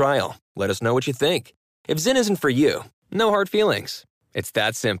 10-day trial, let us know what you think. If Zyn isn't for you, no hard feelings. It's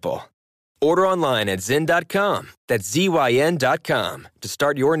that simple. Order online at Zyn.com, that's ZYN.com, to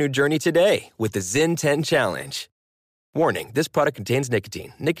start your new journey today with the Zyn 10 Challenge. Warning, this product contains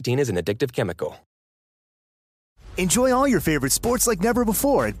nicotine. Nicotine is an addictive chemical. Enjoy all your favorite sports like never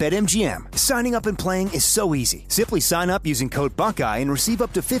before at BetMGM. Signing up and playing is so easy. Simply sign up using code Buckeye and receive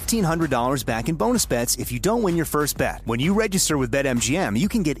up to $1,500 back in bonus bets if you don't win your first bet. When you register with BetMGM, you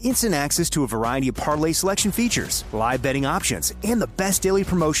can get instant access to a variety of parlay selection features, live betting options, and the best daily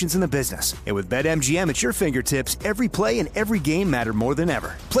promotions in the business. And with BetMGM at your fingertips, every play and every game matter more than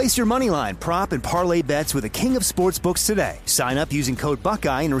ever. Place your moneyline, prop, and parlay bets with the king of sportsbooks today. Sign up using code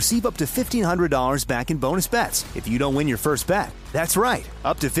Buckeye and receive up to $1,500 back in bonus bets if you don't win your first bet. That's right,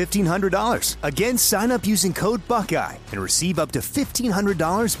 up to $1,500. Again, sign up using code Buckeye and receive up to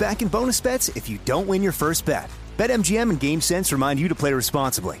 $1,500 back in bonus bets if you don't win your first bet. BetMGM and GameSense remind you to play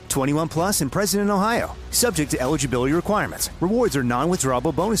responsibly. 21 plus and present in Ohio. Subject to eligibility requirements. Rewards are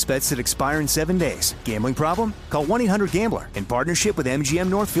non-withdrawable bonus bets that expire in 7 days. Gambling problem? Call 1-800-GAMBLER in partnership with MGM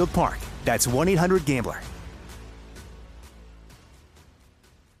Northfield Park. That's 1-800-GAMBLER.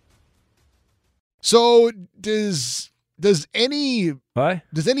 So does any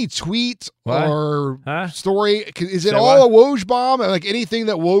tweet or story, is it all a Woj bomb? Like anything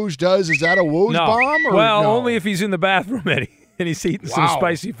that Woj does, is that a Woj bomb? Or well, no? only if he's in the bathroom, Eddie, and he's eating some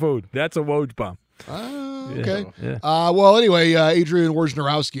spicy food. That's a Woj bomb. Okay. Yeah. Well, anyway, Adrian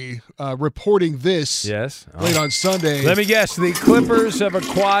Wojnarowski reporting this late on Sunday. Let me guess. The Clippers have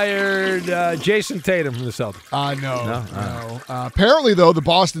acquired Jason Tatum from the Celtics. No. Apparently, though, the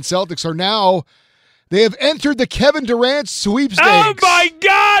Boston Celtics they have entered the Kevin Durant sweepstakes. Oh, my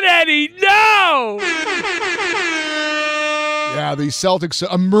God, Eddie, no! Yeah, the Celtics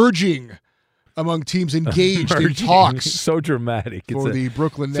emerging among teams engaged in talks. So dramatic. For the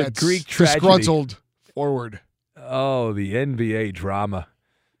Brooklyn Nets. It's a Greek tragedy. Disgruntled forward. Oh, the NBA drama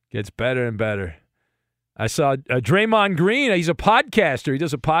gets better and better. I saw Draymond Green. He's a podcaster. He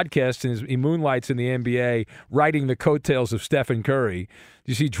does a podcast, and he moonlights in the NBA, writing the coattails of Stephen Curry.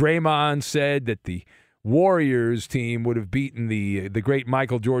 You see, Draymond said that the Warriors team would have beaten the great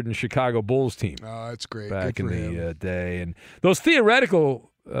Michael Jordan Chicago Bulls team. Oh, that's great. Back in the day. And those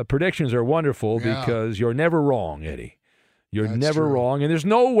theoretical predictions are wonderful because you're never wrong, Eddie. You're never wrong, and there's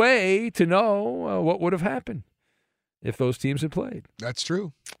no way to know what would have happened if those teams had played. That's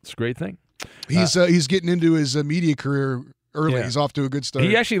true. It's a great thing. He's getting into his media career early. Yeah. He's off to a good start.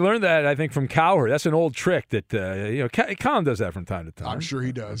 He actually learned that, I think, from Cowherd. That's an old trick that Colin does that from time to time. I'm sure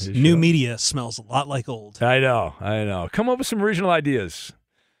he does. New media smells a lot like old. I know. Come up with some original ideas,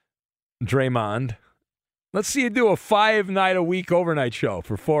 Draymond. Let's see you do a 5-night-a-week overnight show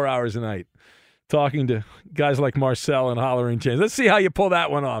for 4 hours a night, talking to guys like Marcel and Hollering Chains. Let's see how you pull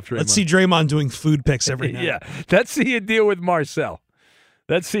that one off, Draymond. Let's see Draymond doing food picks every night. Yeah, let's see you deal with Marcel.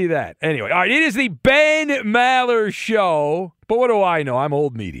 Let's see that. Anyway, all right, it is the Ben Maller Show. But what do I know? I'm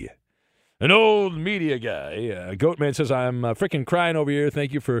old media. An old media guy. Goatman says, I'm freaking crying over here.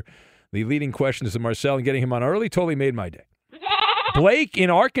 Thank you for the leading questions to Marcel and getting him on early. Totally made my day. Blake in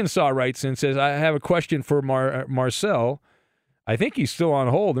Arkansas writes in, says, I have a question for Marcel. I think he's still on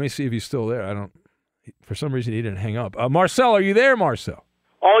hold. Let me see if he's still there. For some reason, he didn't hang up. Marcel, are you there, Marcel?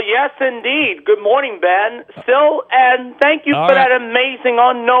 Oh, yes, indeed. Good morning, Ben. Still, and thank you for that amazing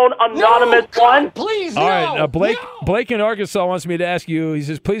unknown anonymous one. Please, all right, Blake in Arkansas wants me to ask you, he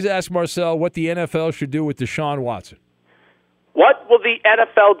says, please ask Marcel what the NFL should do with Deshaun Watson. What will the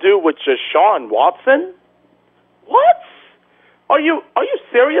NFL do with Deshaun Watson? What? Are you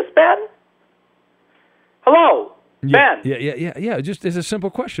serious, Ben? Hello, Ben. Yeah. Just as a simple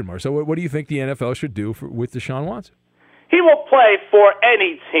question, Marcel. What do you think the NFL should do with Deshaun Watson? He will play for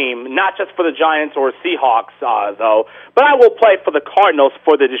any team, not just for the Giants or Seahawks, though. But I will play for the Cardinals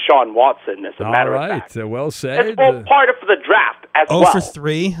for the Deshaun Watson, as a matter of fact. All right, well said. It's all part of the draft as well. 0 for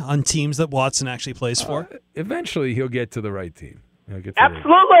 3 on teams that Watson actually plays for. Eventually, he'll get to the right team.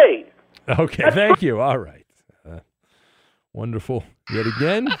 Absolutely. Okay, thank you. All right. Wonderful. Yet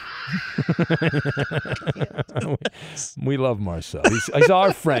again. We love Marcel. He's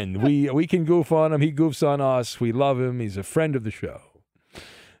our friend. We can goof on him. He goofs on us. We love him. He's a friend of the show.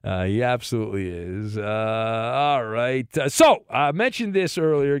 He absolutely is. All right. So I mentioned this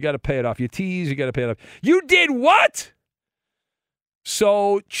earlier. You got to pay it off. You tease. You got to pay it off. You did what?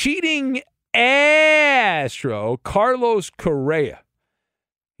 So cheating Astro Carlos Correa.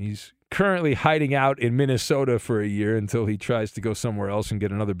 He's currently hiding out in Minnesota for a year until he tries to go somewhere else and get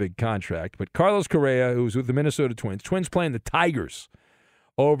another big contract. But Carlos Correa, who's with the Minnesota Twins playing the Tigers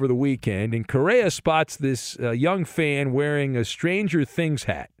over the weekend, and Correa spots this young fan wearing a Stranger Things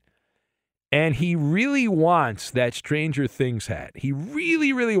hat. And he really wants that Stranger Things hat. He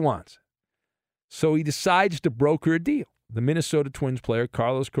really, really wants it. So he decides to broker a deal. The Minnesota Twins player,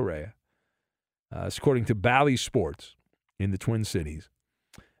 Carlos Correa, according to Bally Sports in the Twin Cities,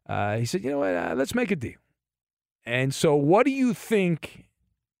 he said, you know what, let's make a deal. And so what do you think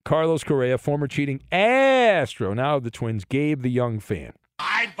Carlos Correa, former cheating Astro, now the Twins, gave the young fan?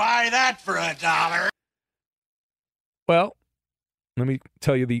 I'd buy that for $1. Well, let me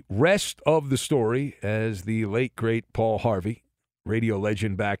tell you the rest of the story, as the late, great Paul Harvey, radio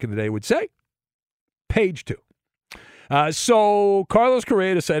legend back in the day, would say. Page 2. So Carlos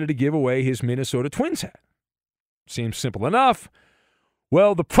Correa decided to give away his Minnesota Twins hat. Seems simple enough.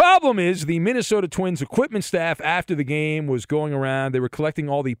 Well, the problem is the Minnesota Twins equipment staff after the game was going around. They were collecting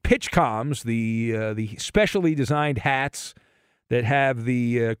all the pitch comms, the specially designed hats that have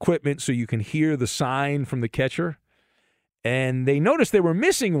the equipment so you can hear the sign from the catcher. And they noticed they were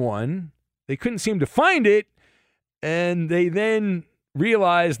missing one. They couldn't seem to find it. And they then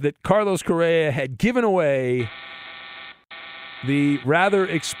realized that Carlos Correa had given away the rather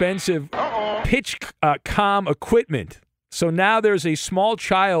expensive pitch comm equipment. So now there's a small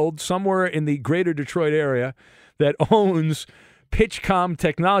child somewhere in the greater Detroit area that owns PitchCom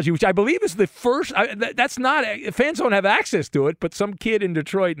technology, which I believe is the first. That's not, fans don't have access to it, but some kid in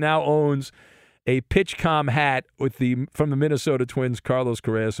Detroit now owns a PitchCom hat from the Minnesota Twins, Carlos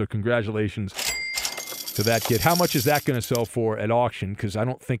Correa. So congratulations to that kid. How much is that going to sell for at auction? Because I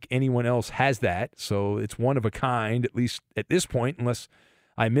don't think anyone else has that. So it's one of a kind, at least at this point, unless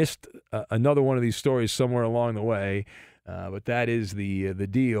I missed another one of these stories somewhere along the way. But that is the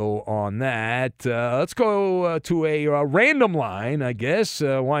deal on that. Let's go to a random line, I guess.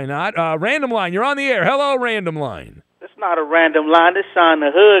 Why not? Random line, you're on the air. Hello, random line. It's not a random line. It's Sean the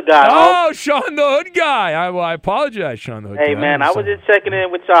Hood guy. Oh, Sean the Hood guy. I apologize, Sean the Hood guy. Hey, man, I was just checking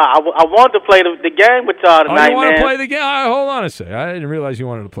in with y'all. I wanted to play the game with y'all tonight, man. You want to play the game? All right, hold on a second. I didn't realize you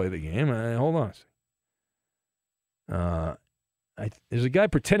wanted to play the game. Hold on a second. There's a guy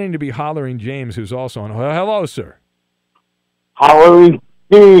pretending to be Hollering James who's also on. Hello, sir. Hollering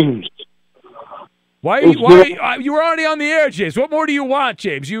James. Why you were already on the air, James. What more do you want,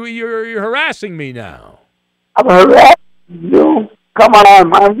 James? You're harassing me now. I'm harassing you. Come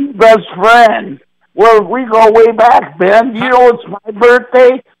on, I'm your best friend. Well, we go way back, Ben. You know it's my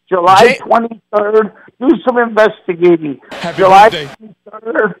birthday, July 23rd. Do some investigating. July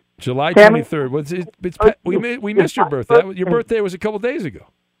 23rd. July 23rd. We missed your birthday. Your birthday was a couple days ago.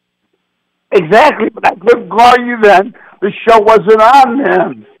 Exactly, but I couldn't call you then. The show wasn't on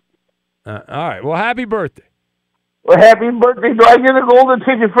then. All right. Well, happy birthday. Well, happy birthday. Do I get a golden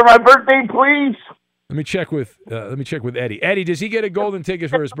ticket for my birthday, please? Let me check with Eddie. Eddie, does he get a golden ticket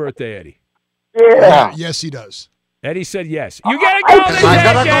for his birthday, Eddie? Yeah. Yes, he does. Eddie said yes. You get a golden ticket!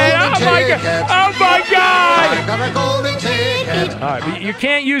 Oh, my God! I got a golden ticket. All right, but you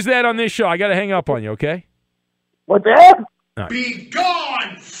can't use that on this show. I got to hang up on you, okay? What's that? Right. Be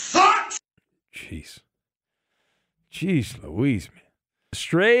gone, fuck! Jeez Louise, man.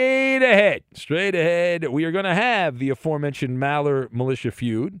 Straight ahead, we are going to have the aforementioned Maller Militia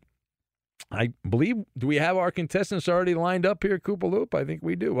feud. I believe, do we have our contestants already lined up here, Koopa Loop? I think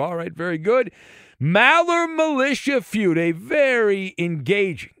we do. All right, very good. Maller Militia feud, a very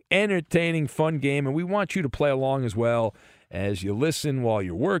engaging, entertaining, fun game, and we want you to play along as well as you listen while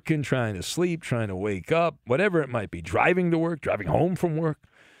you're working, trying to sleep, trying to wake up, whatever it might be, driving to work, driving home from work,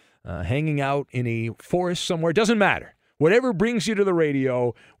 hanging out in a forest somewhere. Doesn't matter. Whatever brings you to the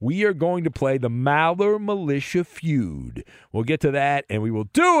radio, we are going to play the Maller Militia feud. We'll get to that, and we will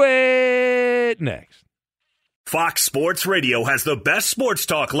do it next. Fox Sports Radio has the best sports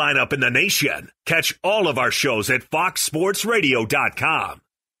talk lineup in the nation. Catch all of our shows at foxsportsradio.com.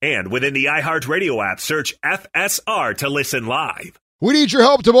 And within the iHeartRadio app, search FSR to listen live. We need your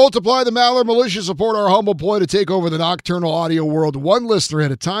help to multiply the Maller Militia. Support our humble ploy to take over the nocturnal audio world one listener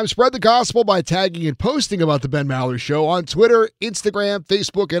at a time. Spread the gospel by tagging and posting about the Ben Maller Show on Twitter, Instagram,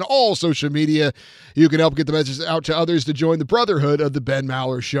 Facebook, and all social media. You can help get the message out to others to join the brotherhood of the Ben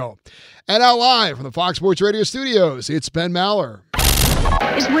Maller Show. And out live from the Fox Sports Radio studios, it's Ben Maller.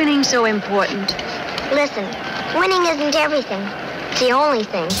 Is winning so important? Listen, winning isn't everything. It's the only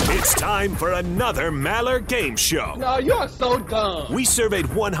thing. It's time for another Maller Game Show. No, you're so dumb. We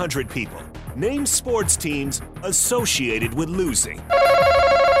surveyed 100 people. Name sports teams associated with losing.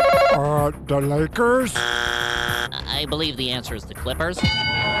 The Lakers? I believe the answer is the Clippers.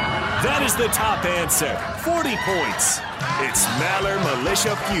 That is the top answer. 40 points. It's Maller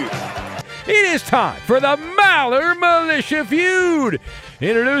Militia Feud. It is time for the Maller Militia feud.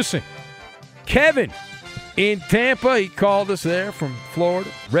 Introducing Kevin in Tampa. He called us there from Florida,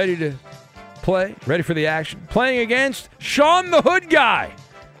 ready to play, ready for the action. Playing against Sean the Hood Guy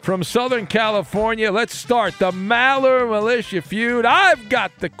from Southern California. Let's start the Maller Militia feud. I've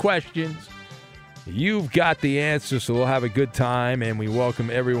got the questions. You've got the answers, so we'll have a good time, and we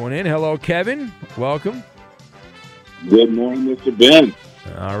welcome everyone in. Hello, Kevin. Welcome. Good morning, Mr. Ben.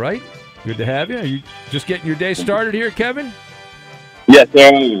 All right. Good to have you. Are you just getting your day started here, Kevin? Yes, sir.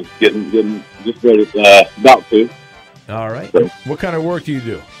 I'm getting just ready, about to. All right. What kind of work do you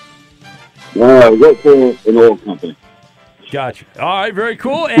do? I work for an oil company. Gotcha. All right, very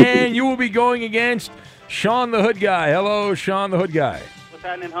cool. And you will be going against Sean the Hood Guy. Hello, Sean the Hood Guy. What's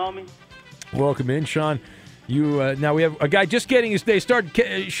happening, homie? Welcome in, Sean. You now we have a guy just getting his day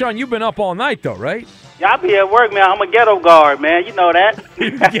started. Sean, you've been up all night, though, right? Yeah, I be at work, man. I'm a ghetto guard, man. You know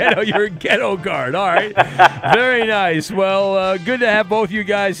that. You're a ghetto guard. All right. Very nice. Well, good to have both you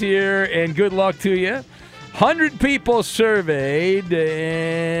guys here, and good luck to you. 100 people surveyed,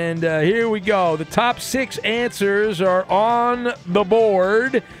 and here we go. The top 6 answers are on the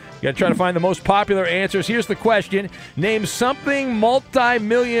board. You got to try to find the most popular answers. Here's the question. Name something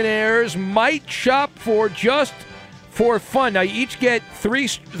multimillionaires might shop for just for fun. Now, you each get three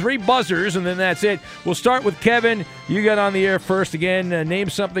buzzers, and then that's it. We'll start with Kevin. You got on the air first again. Name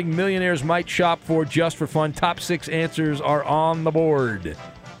something millionaires might shop for just for fun. Top 6 answers are on the board.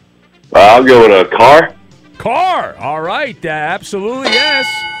 I'll go with a car. Car. All right. Absolutely, yes.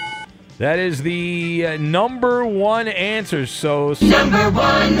 That is the number one answer. So Number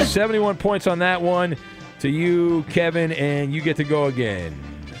one. 71 points on that one to you, Kevin, and you get to go again.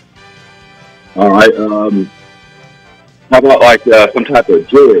 All right. How about like some type of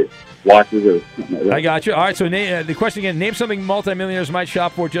jewelry, watches or something like that? I got you. All right, so the question again, name something multimillionaires might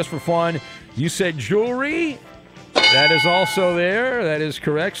shop for just for fun. You said jewelry. That is also there. That is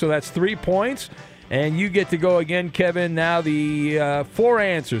correct. So that's 3 points. And you get to go again, Kevin. Now the 4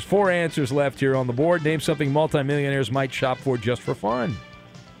 answers left here on the board. Name something multimillionaires might shop for just for fun.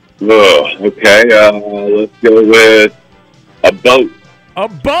 Oh, okay. Let's go with a boat. A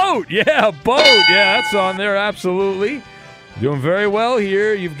boat. Yeah, a boat. Yeah, that's on there. Absolutely. Doing very well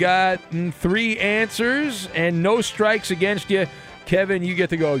here. You've got 3 answers and no strikes against you. Kevin, you get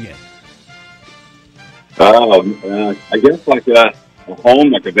to go again. I guess like a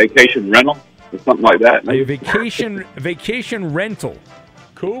home, like a vacation rental or something like that. A vacation rental.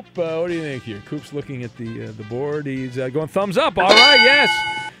 Coop, what do you think here? Coop's looking at the board. He's going thumbs up. All right, yes.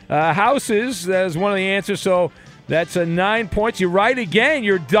 Houses, that is one of the answers. So that's 9 points. You're right again.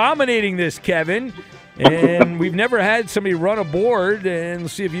 You're dominating this, Kevin. And we've never had somebody run a board. And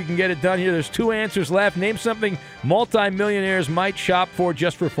let's see if you can get it done here. There's 2 answers left. Name something multimillionaires might shop for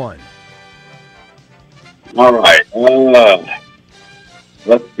just for fun. All right.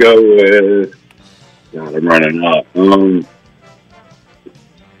 Let's go with... God, I'm running up.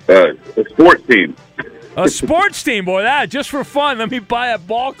 A sports team. A sports team, boy. That just for fun. Let me buy a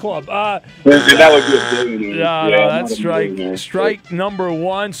ball club. That would be a billionaire. No, that's strike number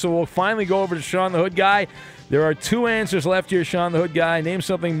 1. So we'll finally go over to Sean the Hood Guy. There are 2 answers left here, Sean the Hood Guy. Name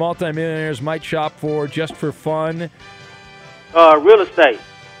something multimillionaires might shop for just for fun. Real estate.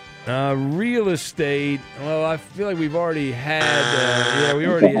 Real estate. Well, I feel like we've already had. We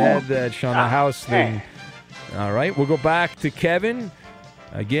already had that, Sean, the house thing. All right, we'll go back to Kevin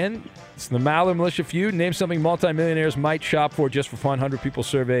again. It's the Maller Militia Feud. Name something multimillionaires might shop for just for fun. 100 people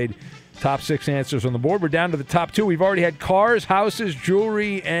surveyed. Top 6 answers on the board. We're down to the top 2. We've already had cars, houses,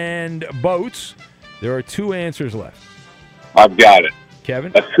 jewelry, and boats. There are 2 answers left. I've got it.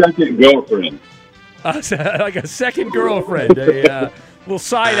 Kevin? A second girlfriend. Like a second girlfriend. A little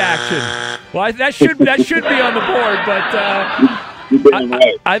side action. Well, that should be on the board, but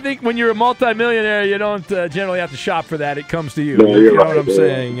I think when you're a multimillionaire, you don't generally have to shop for that. It comes to you. No, you know right, what I'm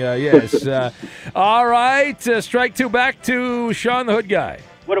saying? Yes. All right. Strike 2 back to Sean the Hood Guy.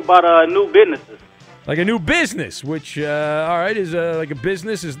 What about new businesses? Like a new business, which all right is like a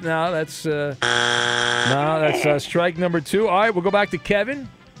business is that's strike number 2. All right, we'll go back to Kevin.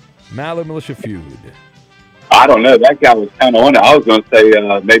 Maller Militia Feud. I don't know. That guy was kind of on it. I was going to say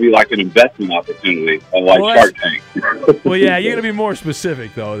maybe like an investment opportunity, like Shark Tank. Well, yeah, you're going to be more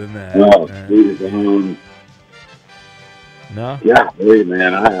specific though than that. No. Yeah, wait,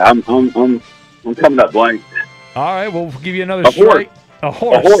 man. I'm coming up blank. All right, we'll give you another strike. A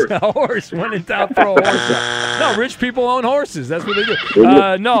horse. When in doubt, throw a horse out. No, rich people own horses. That's what they do.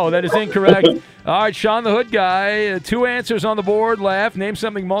 No, that is incorrect. All right, Sean the Hood Guy. 2 answers on the board left. Name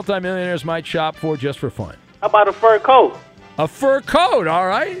something multimillionaires might shop for just for fun. How about a fur coat? A fur coat, all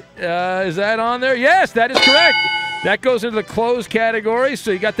right. Is that on there? Yes, that is correct. That goes into the closed category,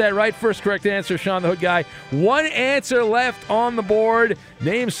 so you got that right. First correct answer, Sean the Hood Guy. 1 answer left on the board.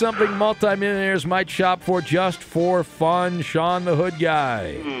 Name something multimillionaires might shop for just for fun, Sean the Hood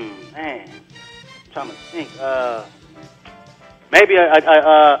Guy. Man, I'm trying to think.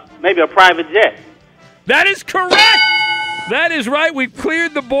 Maybe a private jet. That is correct. That is right. We've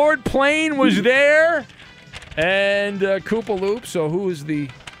cleared the board. Plane was there. And Koopa Loop. So who is the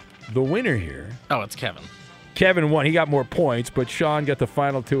winner here? Oh, it's Kevin. Kevin won. He got more points, but Sean got the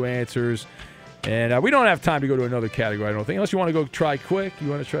final 2 answers. And we don't have time to go to another category, I don't think. Unless you want to go try quick. You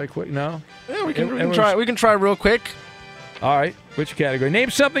want to try quick? No? Yeah, we can try. We can try real quick. All right. Which category? Name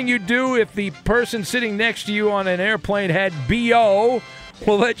something you'd do if the person sitting next to you on an airplane had BO.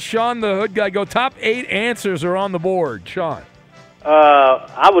 We'll let Sean the Hood Guy go. Top 8 answers are on the board. Sean.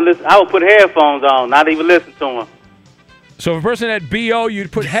 I would put headphones on, not even listen to him. So if a person had BO,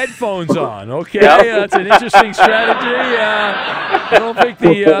 you'd put headphones on. Okay, that's an interesting strategy. I don't think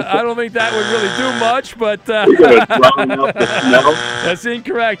that would really do much, but that's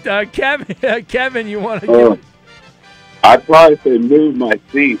incorrect. Kevin, you want to? I'd probably say move my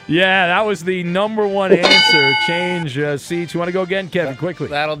seat. Yeah, that was the number 1 answer. Change seats. You want to go again, Kevin, quickly?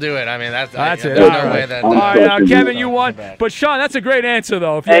 That'll do it. I mean, that's it. There's no way that. All right, now, Kevin, you won. But, Sean, that's a great answer,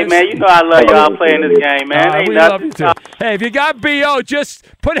 though. Hey, man, you know I love y'all playing this game, man. We love you, too. Hey, if you got BO, just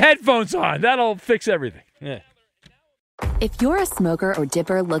put headphones on. That'll fix everything. Yeah. If you're a smoker or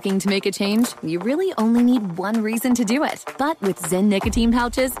dipper looking to make a change, you really only need one reason to do it. But with Zyn nicotine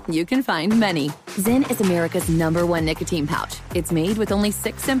pouches, you can find many. Zyn is America's #1 nicotine pouch. It's made with only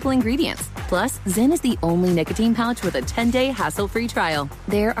 6 simple ingredients. Plus, Zyn is the only nicotine pouch with a 10-day hassle-free trial.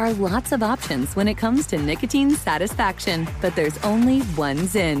 There are lots of options when it comes to nicotine satisfaction, but there's only one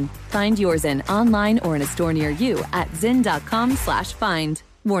Zyn. Find your Zyn online or in a store near you at zyn.com/find.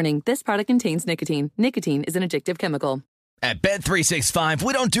 Warning, this product contains nicotine. Nicotine is an addictive chemical. At Bet365,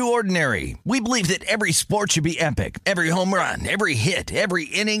 we don't do ordinary. We believe that every sport should be epic. Every home run, every hit, every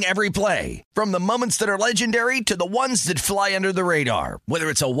inning, every play. From the moments that are legendary to the ones that fly under the radar. Whether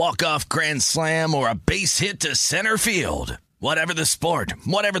it's a walk-off grand slam or a base hit to center field. Whatever the sport,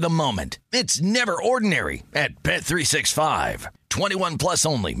 whatever the moment, it's never ordinary at Bet365. 21 plus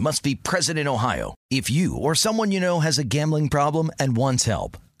only. Must be present in Ohio. If you or someone you know has a gambling problem and wants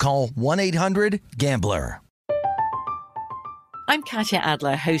help, call 1-800-GAMBLER. I'm Katya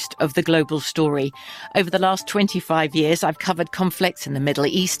Adler, host of The Global Story. Over the last 25 years, I've covered conflicts in the Middle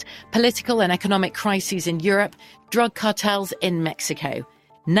East, political and economic crises in Europe, drug cartels in Mexico.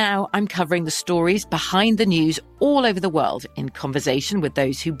 Now I'm covering the stories behind the news all over the world in conversation with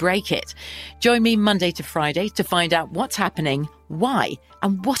those who break it. Join me Monday to Friday to find out what's happening, why,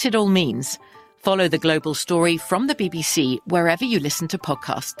 and what it all means. Follow The Global Story from the BBC wherever you listen to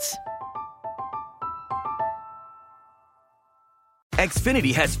podcasts.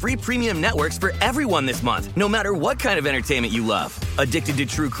 Xfinity has free premium networks for everyone this month, no matter what kind of entertainment you love. Addicted to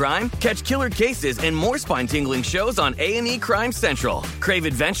true crime? Catch killer cases and more spine-tingling shows on A&E Crime Central. Crave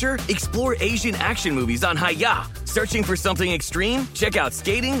adventure? Explore Asian action movies on Hi-Ya. Searching for something extreme? Check out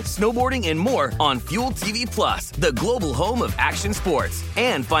skating, snowboarding, and more on Fuel TV Plus, the global home of action sports.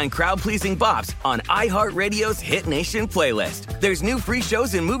 And find crowd-pleasing bops on iHeartRadio's Hit Nation playlist. There's new free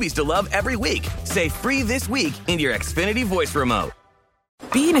shows and movies to love every week. Say free this week in your Xfinity voice remote.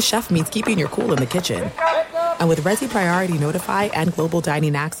 Being a chef means keeping your cool in the kitchen. And with Resi Priority Notify and Global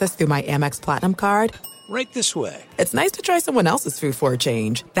Dining Access through my Amex Platinum card, right this way. It's nice to try someone else's food for a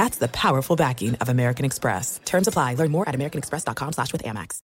change. That's the powerful backing of American Express. Terms apply. Learn more at americanexpress.com/withAmex.